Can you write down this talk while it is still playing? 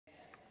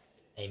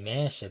A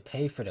man should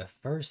pay for the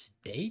first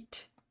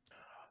date?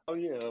 Oh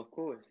yeah, of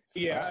course.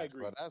 Yeah, I Facts,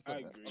 agree. bro. That's I a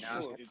agree.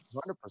 Nah,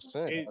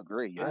 100% It,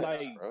 agree. it Yes,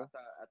 like bro. I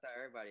thought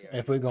everybody If already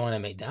we're agreed. going to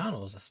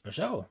McDonald's, that's for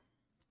sure.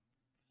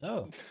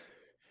 Oh,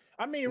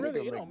 I mean,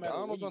 really, Nigga, it don't matter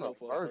when McDonald's you on a go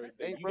for a first first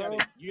date. date, You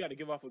bro. gotta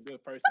give off a good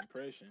first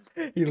impression.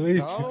 he leaving.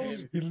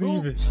 McDonald's? He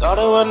leaving.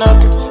 Started with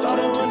nothing.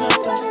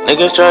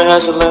 Niggas straight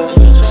hustling.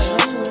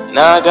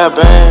 Now I got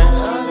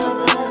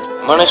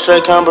bands. Money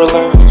straight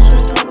Cumberland.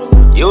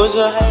 You was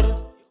a hater.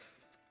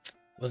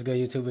 What's good,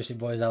 YouTube? It's your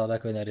boys all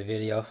back with another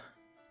video.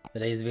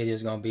 Today's video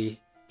is gonna be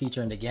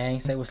featuring the gang.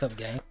 Say what's up,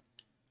 gang.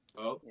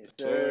 Oh, Yes,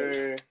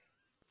 sir.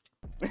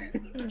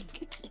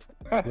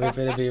 We're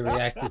gonna be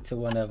reacting to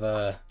one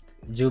of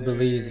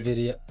Jubilee's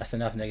video. That's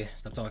enough, nigga.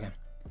 Stop talking.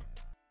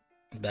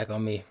 Back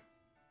on me.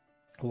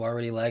 Who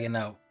already lagging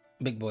out?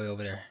 Big boy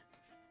over there.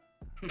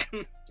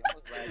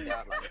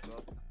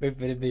 We're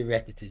gonna be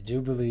reacting to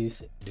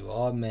Jubilee's Do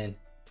All Men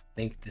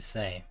Think the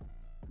Same?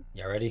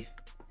 Y'all ready?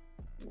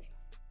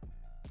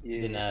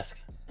 Yeah. Didn't ask.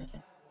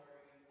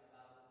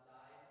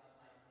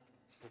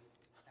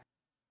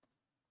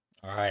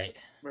 Alright.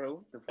 Bro,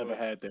 what the never fuck?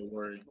 had that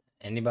worry.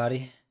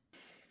 Anybody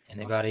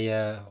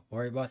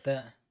worry about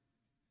that?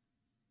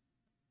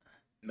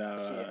 Nah,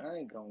 Shit, I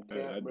ain't gonna I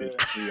cap, bro.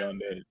 disagree on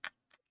that.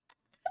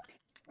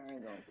 I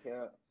ain't gonna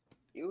cap.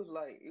 It was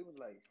like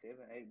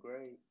 7th, 8th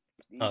grade.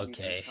 These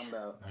Okay. bitches talking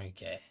about,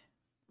 Okay.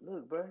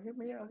 look, bro, hit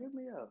me up.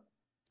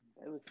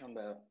 They was talking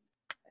about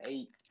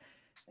 8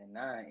 and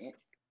 9.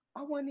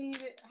 I wasn't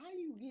even. How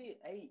you get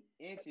 8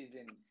 inches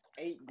in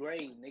 8th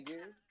grade,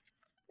 nigga?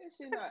 That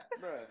shit not,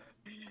 bro.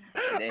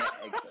 Their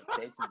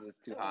expectations was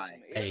too high.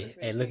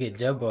 Hey, look at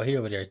Jumbo. He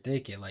over there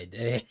thinking like,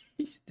 dang,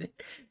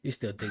 you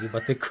still thinking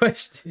about the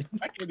question.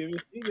 I can't even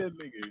see that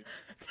nigga.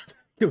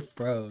 You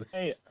froze.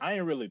 Hey, I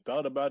ain't really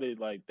thought about it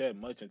like that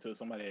much until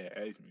somebody had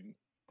asked me.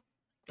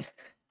 I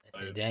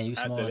said, damn, you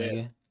After small, that-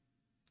 nigga.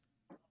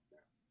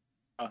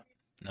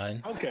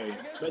 Nothing. Okay,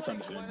 that's When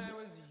understandable. I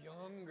was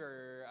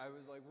younger, I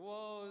was like,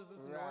 "Whoa, is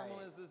this normal?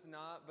 Is this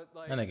not?" But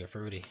like, That nigga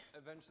fruity.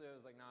 eventually, I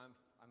was like, "Nah,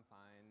 I'm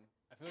fine."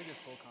 I feel like this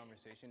whole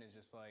conversation is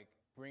just like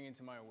bringing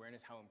to my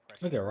awareness how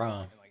impressive Look at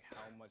Ron. and like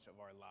how much of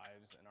our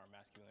lives and our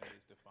masculinity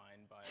is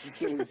defined by.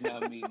 It's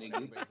not me, Like,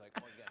 nigga. everybody's like,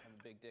 "Oh, you gotta have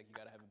a big dick. You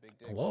gotta have a big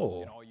dick."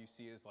 Whoa. And all you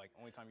see is like,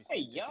 only time you see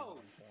a dick is yo.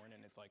 on porn,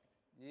 and it's like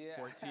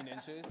 14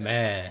 inches.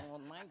 Man. Well,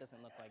 mine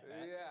doesn't look like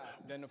that. Yeah.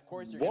 Then of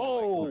course you're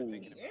Whoa. gonna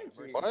like start thinking about it.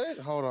 versus- What?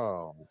 Hold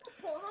on.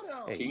 Hold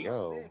on. Hey,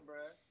 yo.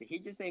 Did he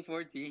just say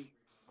 14?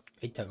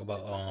 He talk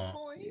about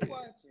Boy, he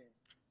watching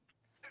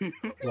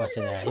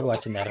that. He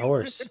watching that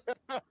horse.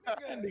 That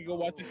nigga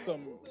watching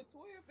some. watching.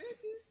 12 inches?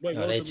 Wait,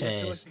 No, what they was the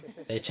next changed.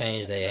 question? They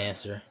changed their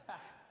answer.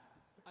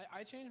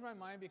 I changed my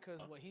mind because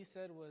what he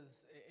said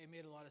was it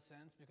made a lot of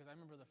sense because I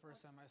remember the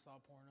first time I saw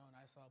porno and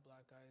I saw a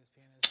black guy's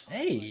penis.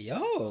 Hey,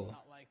 yo.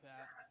 Not like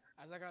that.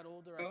 As I got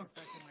older, I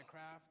perfected my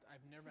craft. I've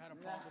never had a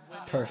problem with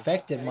women.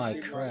 Perfected my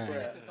It's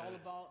craft. It's all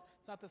about.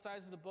 It's not the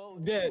size of the boat.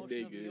 It's That the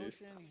motion of the nigga.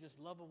 ocean. You just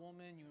love a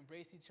woman. You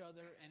embrace each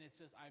other, and it's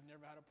just I've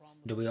never had a problem.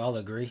 Do with we all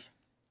agree?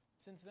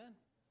 since then.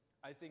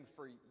 I think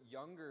for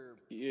younger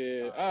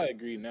Yeah, I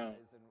agree now.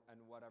 and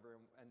whatever,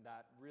 and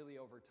that really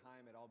over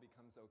time it all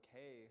becomes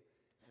okay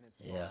and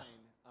it's Yeah.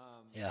 fine.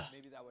 Yeah.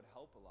 Maybe that would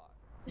help a lot.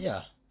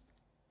 Yeah.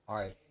 All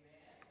right.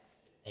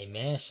 A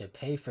man should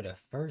pay for the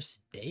first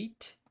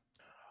date?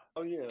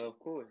 Oh yeah, of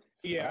course.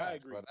 Yeah, I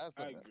Facts, agree. bro. That's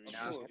I a agree.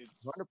 Nah. It-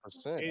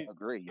 100% it-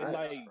 agree. it Yes,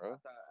 like- bro. I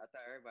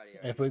thought everybody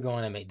already. If we're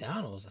going to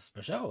McDonald's, that's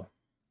for sure.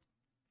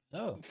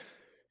 Oh.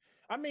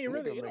 I mean, Nigga,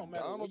 really, it don't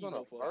matter when McDonald's you on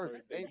go a for a first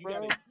first date. date,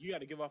 bro? You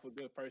gotta give off a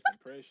good first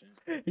impression.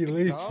 He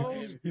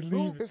McDonald's?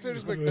 Who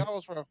considers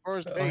McDonald's for a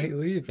first Oh, he date?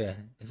 leaving. It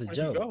was a Where'd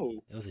you joke.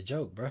 go? It was a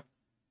joke, bro.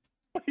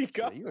 Where you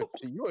go?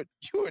 Shit, you a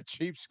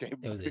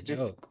cheapskate. It was a bro.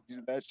 joke.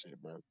 Use that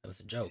shit, bro. It was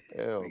a joke.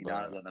 Hell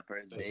McDonald's no. on the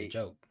first It was a date.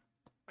 joke.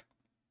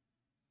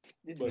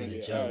 This But was a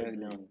nigga joke. already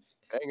knows.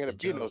 Ain't gonna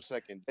It's a be no joke.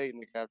 second date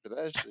nigga after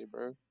that shit,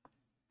 bro.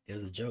 It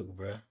was a joke,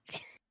 bro.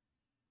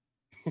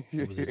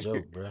 It was a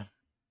joke, bro.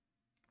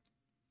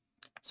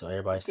 So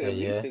everybody said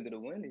We yeah. took it to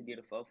win and get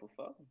a 4 for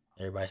 4.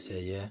 Everybody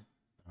said yeah.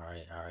 All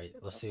right.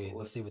 Let's see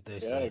what they Yeah, I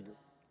say. agree.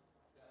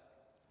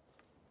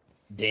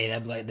 Dang,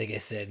 that black nigga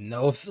said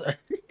no, sir.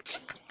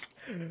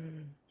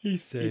 He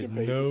said done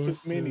paid no, too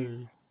sir.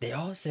 many. They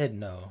all said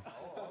no,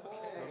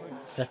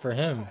 except for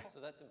him. So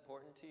that's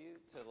important to you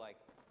to like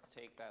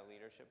take that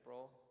leadership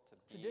role to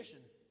be Tradition.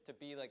 to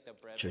be like the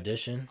breadwinner.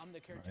 Tradition. I'm the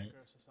caretaker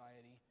of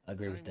society. I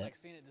agree I don't with even that. like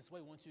saying it this way.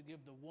 Once you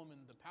give the woman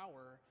the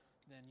power,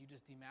 then you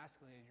just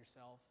demasculated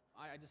yourself.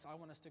 I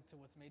want to stick to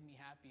what's made me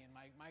happy, and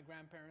my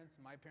grandparents,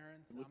 my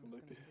parents. I'm just gonna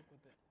stick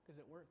with it because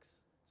it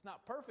works. It's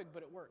not perfect,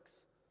 but it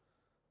works.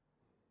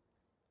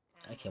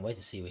 I can't wait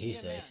to see what he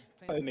say.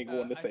 That nigga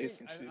wanted to I say think,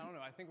 some I shit. don't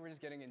know. I think we're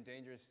just getting in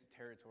dangerous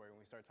territory when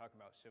we start talking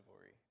about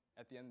chivalry.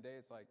 At the end of the day,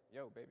 it's like,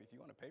 yo, baby, if you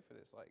want to pay for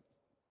this, like,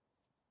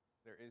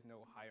 there is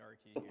no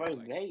hierarchy. The here. first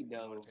Like, date, you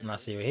wanna though. pay And I for it?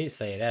 see what he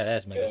say.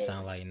 That's making it Yeah.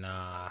 sound like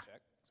nah.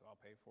 Check, so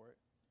I'll pay for it.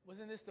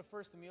 Wasn't this the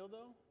first meal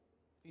though?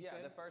 He Yeah,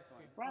 said? the first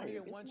one. Okay, you only Right,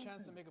 get this one one.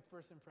 chance to make a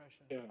first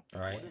impression. Yeah.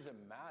 All right. What does it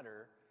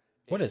matter?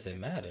 What if- does it if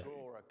matter? It's a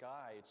girl or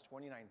It's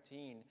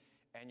 2019,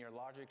 and your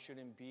logic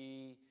shouldn't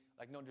be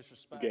like, no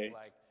disrespect, Okay.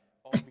 like,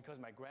 oh, because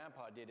my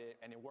grandpa did it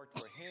and it worked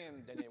for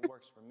him, then it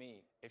works for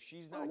me. If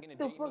she's not What gonna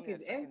the date fuck me is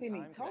that second Anthony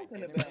time because I talking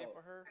didn't pay about?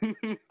 for her,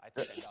 I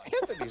think I got you.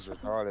 Anthony's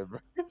retarded, bro.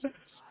 He's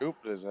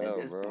stupid as At hell,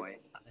 this bro. point,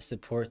 I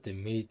support the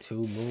Me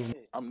Too movement.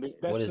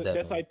 That's What is that,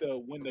 that's bro? like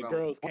the when the Bro,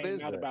 girls What came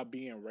is out that? about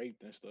being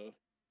raped and stuff,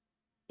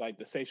 like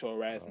the sexual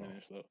harassment Oh,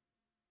 and stuff.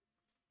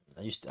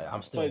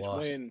 I'm still But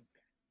lost.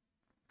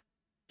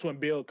 when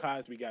Bill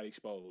Cosby got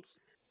exposed.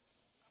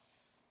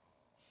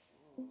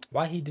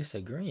 Why he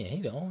disagreeing?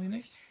 He the only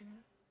nigga.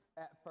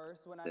 At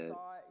first, when I the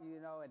saw it,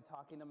 you know, and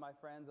talking to my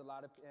friends,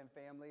 and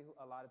family,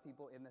 a lot of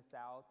people in the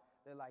South,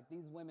 they're like,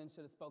 these women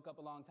should have spoke up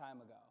a long time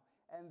ago.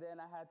 And then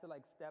I had to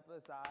like step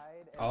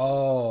aside and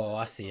Oh,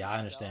 I assess it see. for I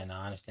understand myself.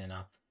 now. I understand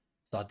now.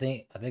 So I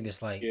think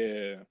it's like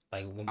Yeah.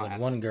 when after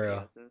one somebody girl,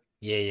 else does.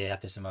 yeah,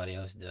 after somebody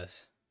else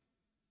does.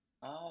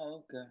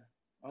 Oh, okay.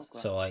 Okay.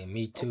 So like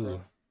Me Too.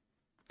 Okay.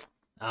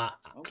 I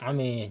Okay.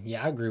 mean,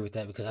 yeah, I agree with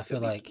that because I feel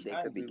like They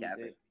I could be agree with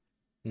capping.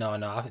 that.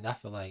 no, I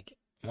feel like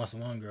once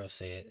one girl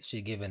said it,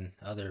 she giving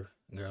other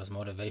girls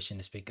motivation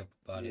to speak up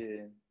about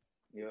it.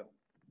 Yeah. Yep.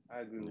 I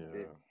agree with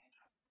that.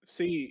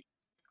 See,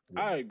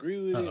 I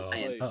agree with it, Uh-oh.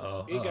 but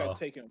Uh-oh. it got Uh-oh.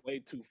 taken way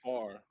too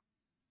far.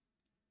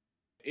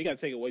 It got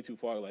taken way too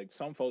far. Like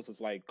some folks was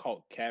like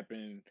caught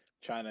capping,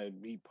 trying to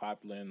be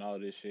popular and all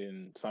this shit,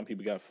 and some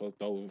people got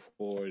fucked over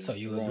for it So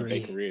and you ruined their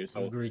agree? career. You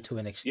So agree to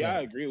an yeah, extent.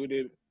 I agree with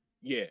it.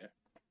 Yeah,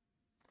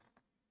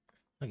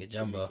 Look at agree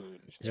Jumbo. to an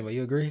extent. Jumbo,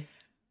 you agree?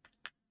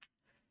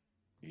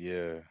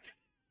 Yeah.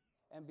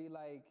 And be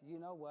like, you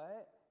know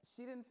what?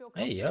 She didn't feel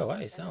Hey, comfortable. yo, why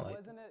they And sound it like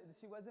wasn't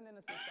she wasn't in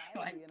a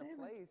society, in a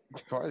place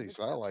Why where do it they was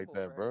sound like acceptable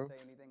that, for her bro? to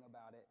say anything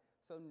about it.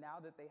 So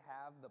now that they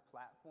have the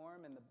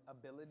platform and the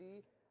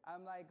ability,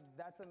 I'm like,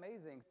 that's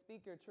amazing.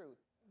 Speak your truth.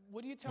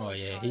 What do you tell Oh a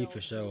yeah, child he for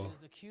who sure.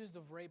 is accused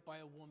of rape by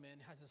a woman,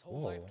 has his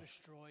whole life Whoa.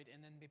 destroyed,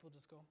 and then people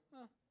just go,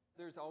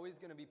 There's always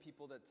going to be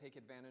people that take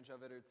advantage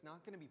of it. It's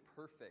not going to be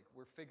perfect.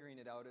 We're figuring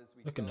it out as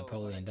we Look at go.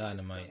 Napoleon but I think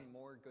Dynamite. It's done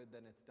more good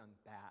than it's done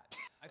bad.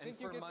 I think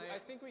I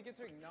think we get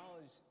to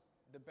acknowledge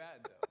the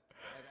bad though.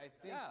 Like I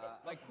think Yeah,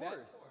 like of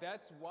course.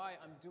 that's why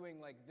I'm doing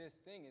like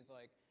this thing is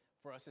like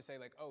for us to say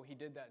like, oh, he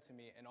did that to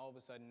me, and all of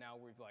a sudden now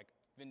we've like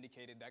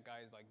vindicated that guy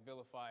is like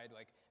vilified.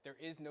 Like there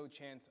is no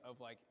chance of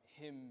like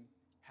him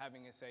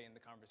having a say in the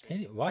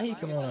conversation. Why he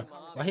come on?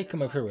 Why he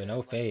come up here with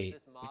no fade?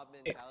 This mob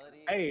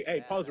mentality.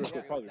 Hey, pause real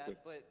quick. Pause real quick.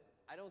 But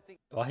I don't think.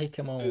 Why he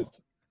come on? Because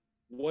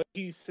what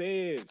he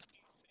said,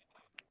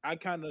 I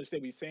kind of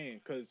understand what he's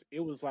saying. Because it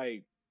was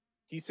like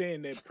he's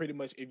saying that pretty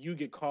much if you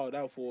get called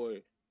out for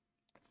it,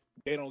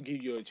 they don't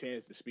give you a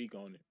chance to speak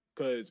on it.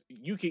 Because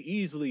she can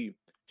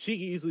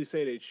easily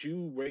say that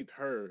you raped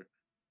her.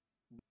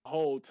 The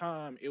whole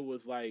time it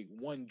was like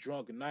one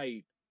drunk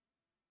night.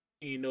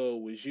 You know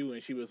it was you,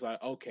 and she was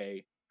like,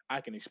 "Okay, I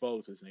can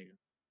expose this nigga."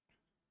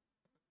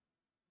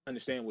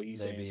 Understand what he's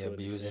They saying be to an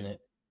abusing extent.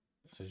 it.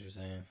 That's what you're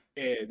saying.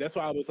 Yeah, that's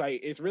why I was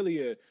like, it's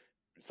really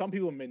some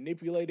people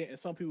manipulate it and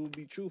some people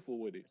be truthful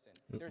with it.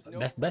 There's no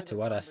That's back to further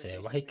what I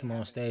said. Why he come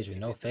on stage with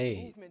no It's a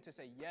fade? movement to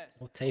say yes.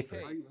 No taper.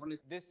 Okay,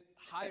 this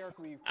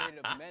hierarchy we've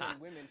created of men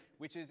and women,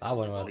 which is I a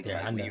wasn't result up there.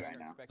 of I what know. men are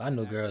If expecting I knew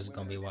and after girls was women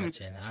gonna be are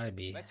watching,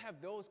 expecting. Let's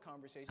have those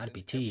conversations. I'd be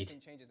and teed. everything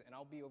changes, and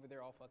I'll be over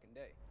there all fucking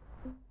day.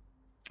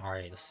 All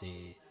right, let's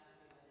see.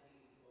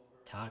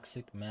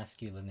 Toxic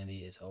masculinity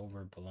is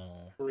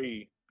overblown.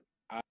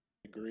 I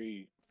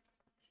agree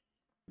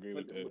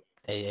with that.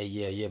 Hey,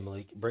 yeah,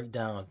 Malik. Break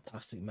down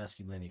toxic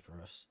masculinity for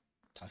us.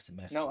 Toxic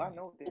No, I masculinity.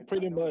 know what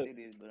Pretty I know what much. it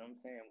is, but I'm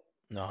saying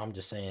No, I'm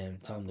just saying,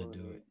 tell him to go do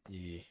ahead. it.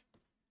 Yeah.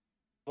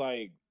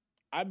 Like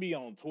I be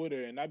on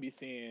Twitter and I be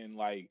seeing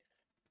like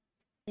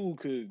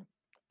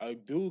a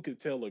dude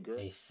could tell a girl.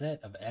 A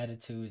set of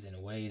attitudes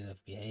and ways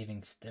of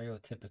behaving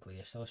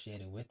stereotypically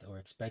associated with or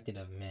expected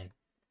of men.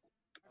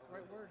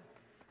 right word.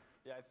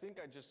 Yeah, I think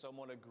I just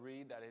somewhat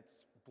agree that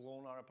it's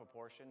blown out of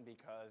proportion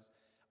because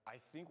I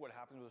think what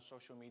happens with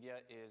social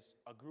media is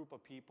a group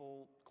of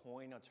people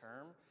coin a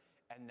term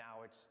and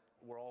now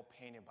we're all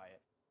painted by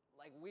it.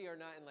 Like we are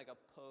not in like a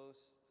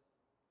post,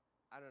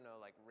 I don't know,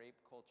 like rape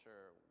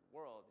culture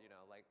world. You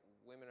know, like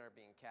women are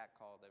being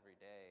catcalled every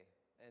day,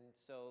 and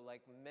so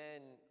like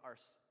men are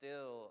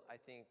still, I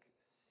think,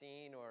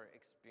 seen or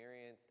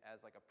experienced as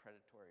like a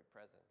predatory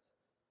presence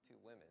to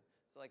women.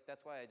 So like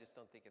that's why I just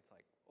don't think it's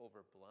like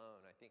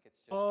overblown. I think it's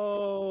just.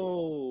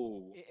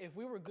 If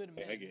we were good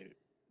men, I get it.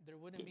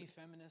 there wouldn't be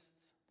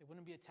feminists. They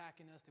wouldn't be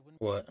attacking us. They wouldn't.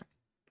 What?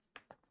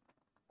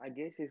 I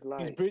guess it's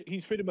like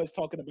He's pretty much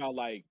talking about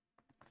like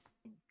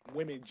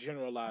women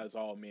generalize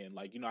all men.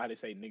 Like you know how they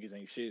say niggas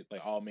ain't shit,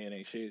 like all men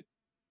ain't shit,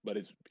 but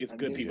it's I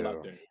good guess people Yeah.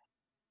 out there.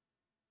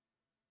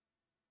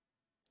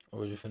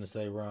 What was you finna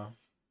say, Ron?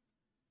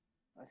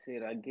 I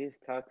said I guess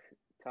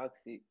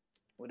toxic,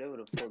 whatever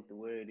the fuck the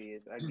word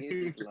is. I guess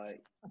it's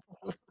like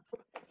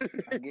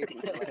I guess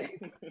it's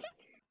like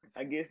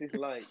I guess it's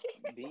like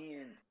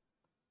being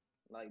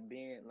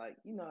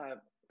you know how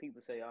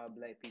people say all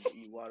black people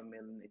eat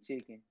watermelon and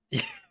chicken.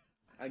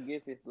 I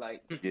guess it's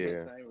like the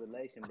Yeah. same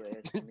relation, but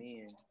as to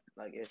men,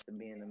 like as to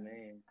being a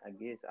man. I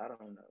guess I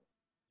don't know.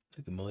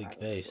 Look at Malik's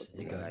face.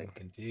 He got him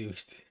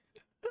confused.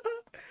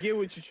 Get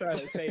what you're trying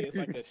to say. It's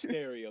like a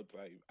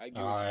stereotype. I get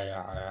what you're trying to say.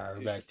 All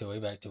right. Back to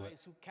it. Back to it.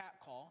 Guys who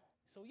catcall.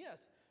 So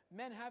yes,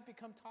 men have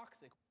become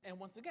toxic. And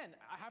once again,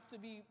 I have to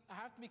be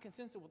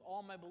consistent with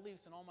all my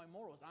beliefs and all my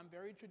morals. I'm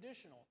very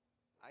traditional.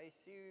 I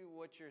see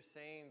what you're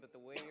saying, but the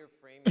way you're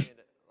framing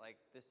it, like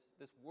this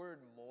word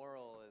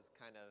moral is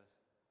kind of.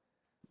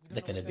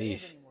 Licking the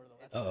beef.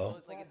 Well,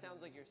 it's like it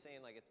sounds like you're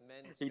saying like it's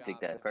men's You job take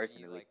that to be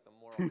personally. like the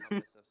moral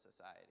compass of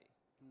society.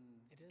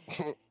 It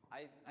is.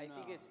 I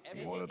think it's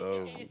One of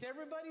those. It's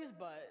everybody's,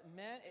 but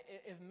men,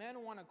 if men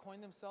want to coin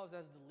themselves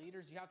as the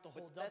leaders, you have to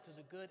hold up to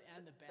the good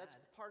and the bad.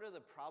 That's part of the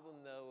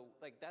problem, though.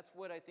 Like that's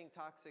what I think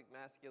toxic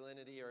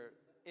masculinity, or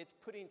it's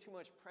putting too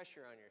much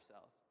pressure on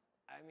yourself.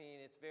 I mean,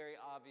 it's very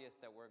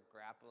obvious that we're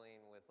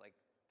grappling with like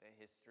the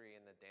history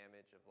and the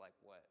damage of like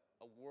what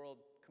a world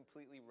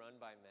completely run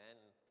by men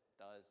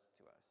does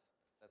to us.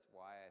 That's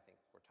why I think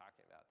we're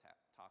talking about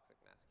toxic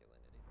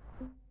masculinity.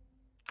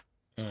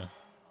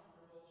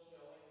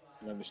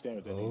 You understand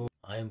what that means?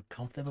 I am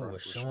comfortable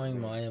with showing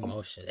my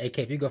emotions. Hey,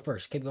 Cape, you go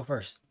first. Cape, go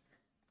first.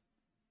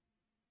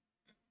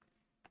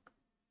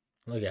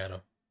 Look at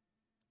him.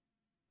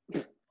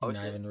 He's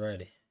not even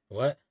ready.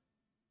 What?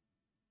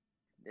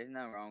 There's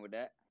nothing wrong with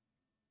that.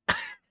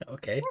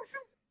 Okay.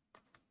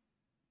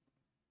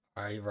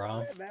 All right,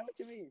 Rom. Man, what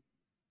you mean?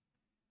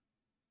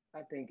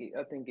 I think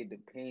it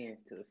depends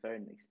to a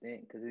certain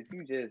extent. Cause if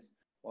you just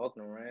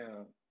walking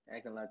around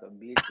acting like a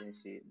bitch and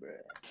shit, bro,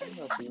 ain't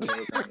no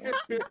female gonna want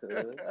you.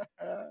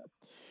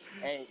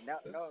 Hey, no,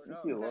 You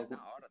not walking.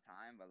 all the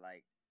time, but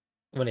like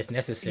When it's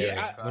necessary.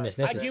 Yeah, when it's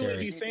I get what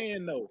necessary. he's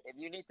saying though. if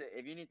you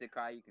need to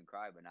cry, you can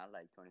cry, but not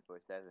like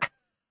 24/7.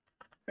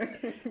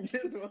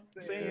 That's what I'm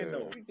saying.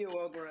 though. We can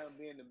walk around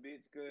being a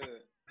bitch,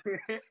 cause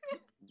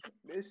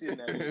this shit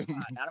not even.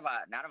 Not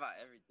about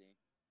everything.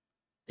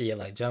 Yeah,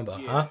 like Jumbo,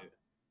 Yeah. huh?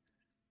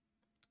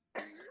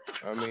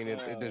 I mean,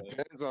 it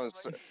depends on.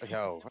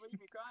 Yo.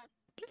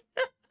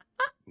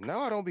 No,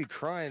 I don't be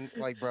crying.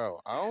 Like, bro,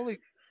 I only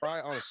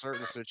cry on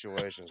certain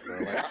situations, bro.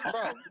 Like,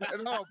 bro,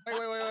 no,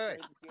 wait.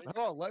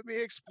 Hold on, let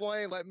me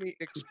explain. Bro,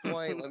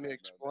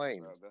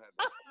 go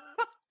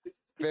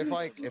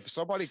ahead. If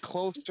somebody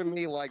close to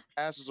me like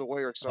passes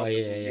away or Oh, something,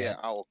 yeah.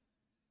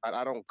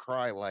 I don't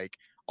cry like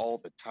all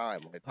the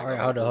time. Like, All right,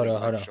 I don't hold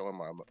believe on. I'm showing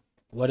my.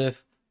 What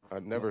if I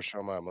never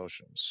show my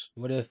emotions.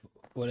 What if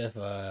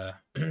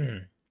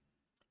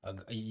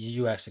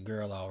you ask a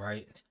girl out,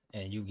 right?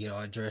 And you get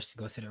all dressed to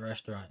go to the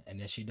restaurant, and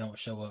then she don't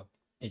show up.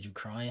 Is you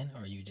crying,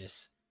 or you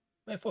just,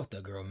 man, fuck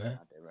that girl, man.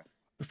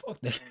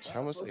 Fuck that.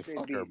 I'm gonna say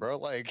fuck her, bro.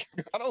 Like,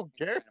 I don't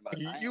care.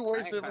 You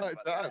wasted my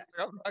time.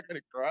 I'm not gonna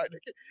cry.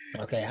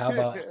 Okay, how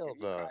about Hell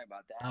no.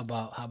 how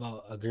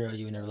about a girl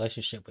you in a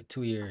relationship with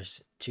 2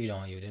 years cheat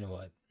on you? Then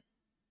what?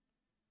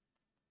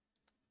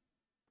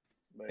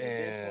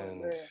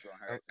 And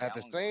at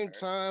the same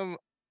time,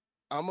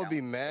 I'm gonna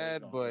be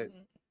mad, but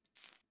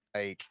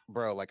like,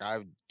 bro, like I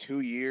have 2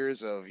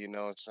 years of, you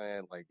know what I'm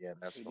saying? Like, yeah,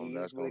 that's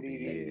gonna be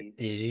it.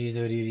 It is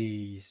what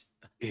it is.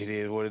 It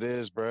is what it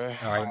is, bro.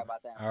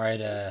 All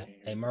right.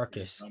 Hey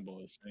Marcus.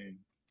 Bro,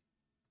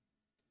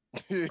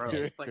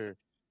 it's like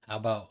How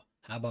about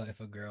if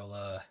a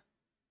girl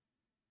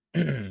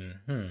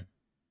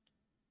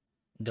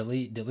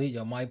delete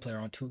your My Player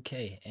on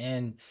 2K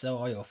and sell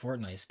all your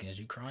Fortnite skins?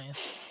 You crying?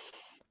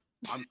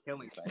 I'm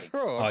killing her.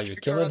 Bro, Oh, you're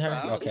killing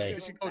her? Okay.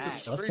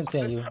 Let's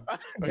continue.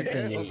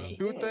 Continue.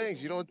 Two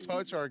things. You don't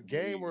touch our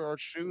game or our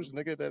shoes,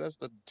 nigga. That's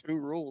the 2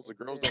 rules. The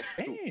girls don't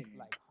do.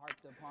 Like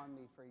harped upon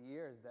me for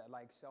years that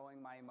like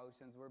showing my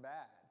emotions were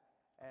bad,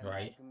 and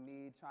Right. like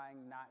me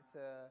trying not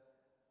to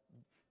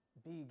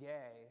be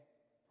gay.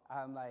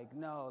 I'm like,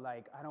 no,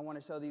 like I don't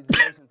want to show these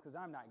emotions because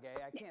I'm not gay.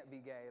 I can't be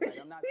gay. Like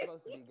I'm not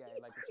supposed to be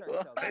gay. Like the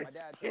church tells me, my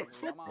dad tells me,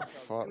 my mom tells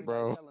me, Fuck, everybody's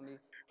bro. telling me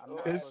I'm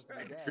not supposed to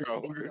be gay.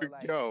 Go, So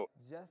like, go.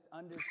 just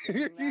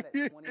understanding that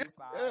at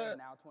 25,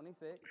 now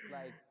 26,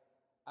 like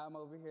I'm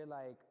over here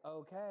like,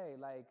 okay,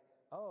 like,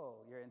 oh,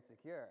 you're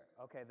insecure.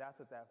 Okay, that's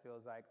what that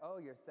feels like. Oh,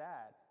 you're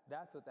sad.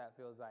 That's what that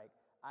feels like.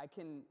 I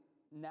can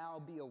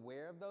now be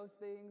aware of those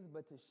things,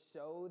 but to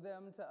show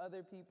them to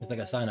other people, It's like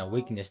a right sign of now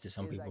weakness to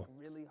some is, people. like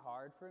really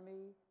hard for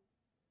me.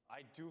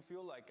 I do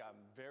feel like I'm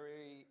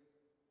very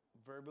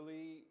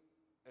verbally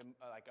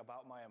like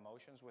about my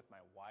emotions with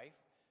my wife,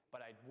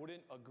 but I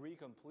wouldn't agree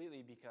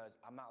completely because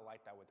I'm not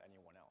like that with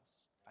anyone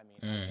else. I mean,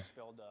 I just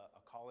failed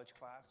a college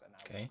class and I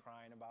was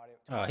crying about it.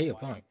 Oh, he a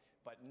punk.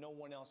 But no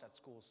one else at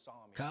school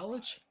saw me.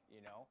 College? Cry,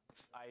 you know,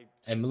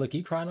 Hey Malik,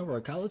 you crying over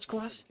a college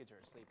class? The kids are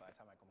asleep by the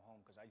time I come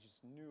home because I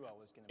just knew I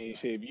was gonna. Hey,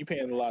 shit, you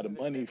paying a lot of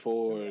money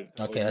for it.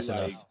 Okay, that's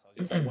like, enough.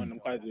 It's like one of them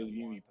classes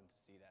you need.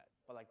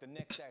 But like the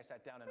next day I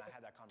sat down and I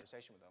had that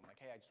conversation with them.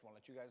 Like, hey, I just want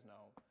to let you guys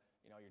know,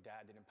 you know, your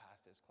dad didn't pass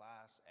this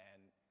class.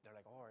 And they're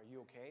like, oh, are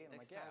you okay? And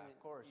I'm like, yeah, of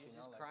course. You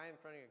know, just like, cry in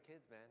front of your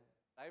kids, man.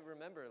 I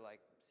remember like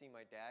seeing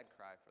my dad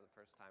cry for the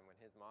first time when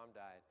his mom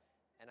died.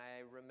 And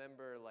I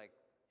remember like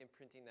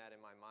imprinting that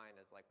in my mind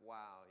as like,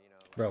 wow, you know.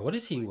 Like, Bro, what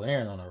is he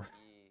wearing on a?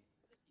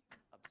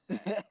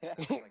 Upset. That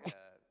was like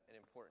an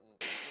important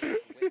thing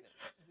to witness.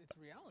 It's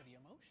reality,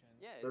 emotion.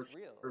 Yeah, it's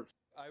real.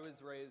 I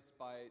was raised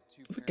by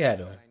two Look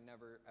parents at him. that I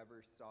never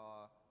ever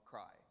saw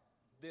cry.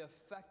 The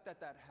effect that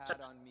had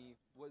on me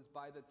was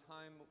by the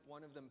time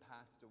one of them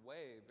passed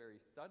away very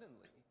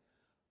suddenly,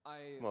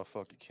 I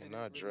Motherfucker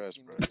cannot really dress,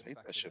 seem bro. to be Take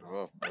that affected shit at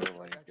all. off, bro. So I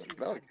Like,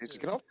 actually just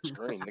had get off the to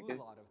screen, do nigga.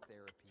 a lot of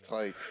therapy. It's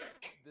like,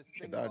 This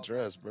thing cannot about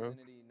dress, bro.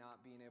 masculinity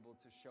not being able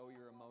to show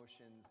your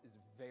emotions is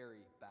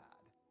very bad.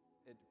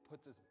 It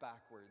puts us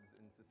backwards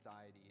in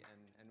society,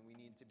 and we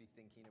need to be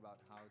thinking about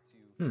how to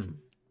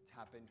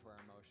tap into our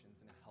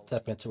emotions in a healthy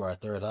Tap into our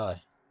third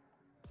eye.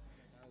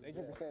 Thank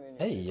you for sending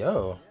Hey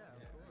yo.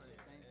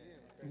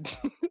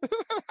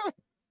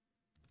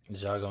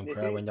 Is y'all gonna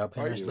cry when y'all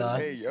Why you parents saying die?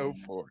 hey yo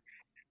for?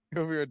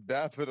 You over here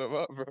dapping them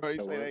up, bro. Why you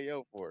saying hey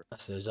yo for? I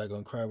said, is y'all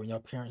gonna cry when y'all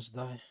parents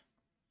die?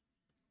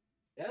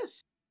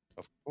 Yes.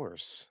 Of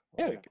course.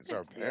 Yeah. Like, it's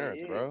our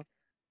parents, bro.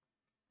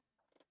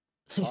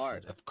 He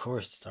said, of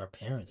course, it's our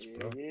parents,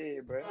 bro.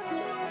 Yeah, bro.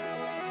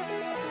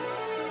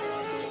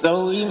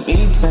 So we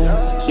meeting.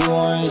 She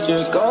wanted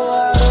to go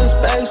out.